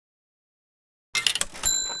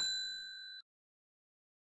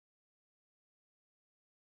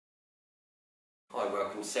Hi,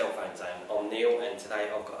 welcome to Cell Phone Zone. I'm Neil and today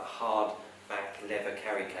I've got a hard back leather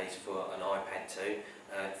carry case for an iPad 2.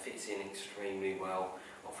 It fits in extremely well,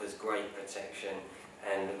 offers great protection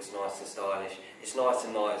and looks nice and stylish. It's nice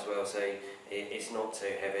and light as well, so it's not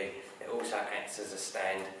too heavy. It also acts as a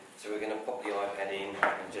stand, so we're going to pop the iPad in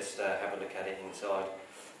and just have a look at it inside.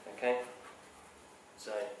 Okay,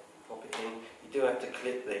 so pop it in. You do have to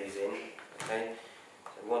clip these in, okay,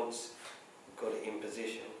 so once you've got it in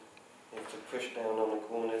position, you have to push down on the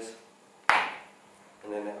corners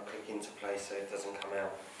and then that'll click into place so it doesn't come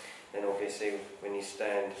out. Then obviously when you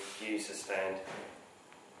use the stand,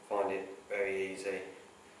 find it very easy.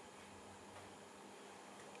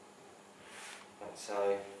 Like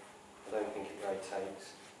so. I don't think it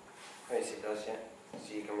rotates. Yes, it does, yeah.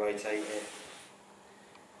 So you can rotate it.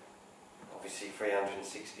 Obviously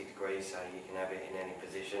 360 degrees, so you can have it in any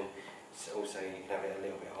position. Also you can have it a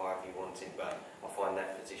little bit higher if you want it, but I find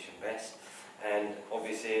that position best. And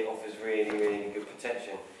obviously it offers really good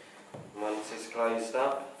protection. Once it's closed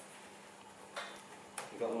up,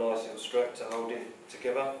 you've got a nice little strap to hold it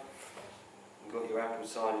together. You've got your Apple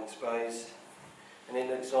sign exposed, and it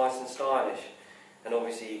looks nice and stylish. And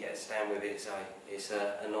obviously you get a stand with it, so it's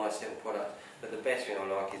a nice little product. But the best thing I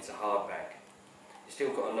like is the hardback. It's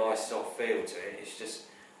still got a nice soft feel to it. It's just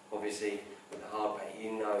obviously with the hardback,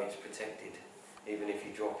 you know it's protected. Even if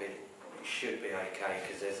you drop it, it should be okay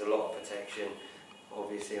because there's a lot of protection.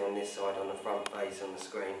 Obviously on this side, on the front face on the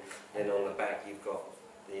screen, then on the back you've got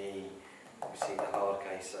obviously the hard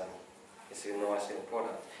case. So it's a nice little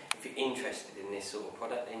product. If you're interested in this sort of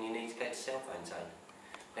product, then you need to go to Cell Phone Zone.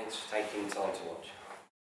 Thanks for taking the time to watch.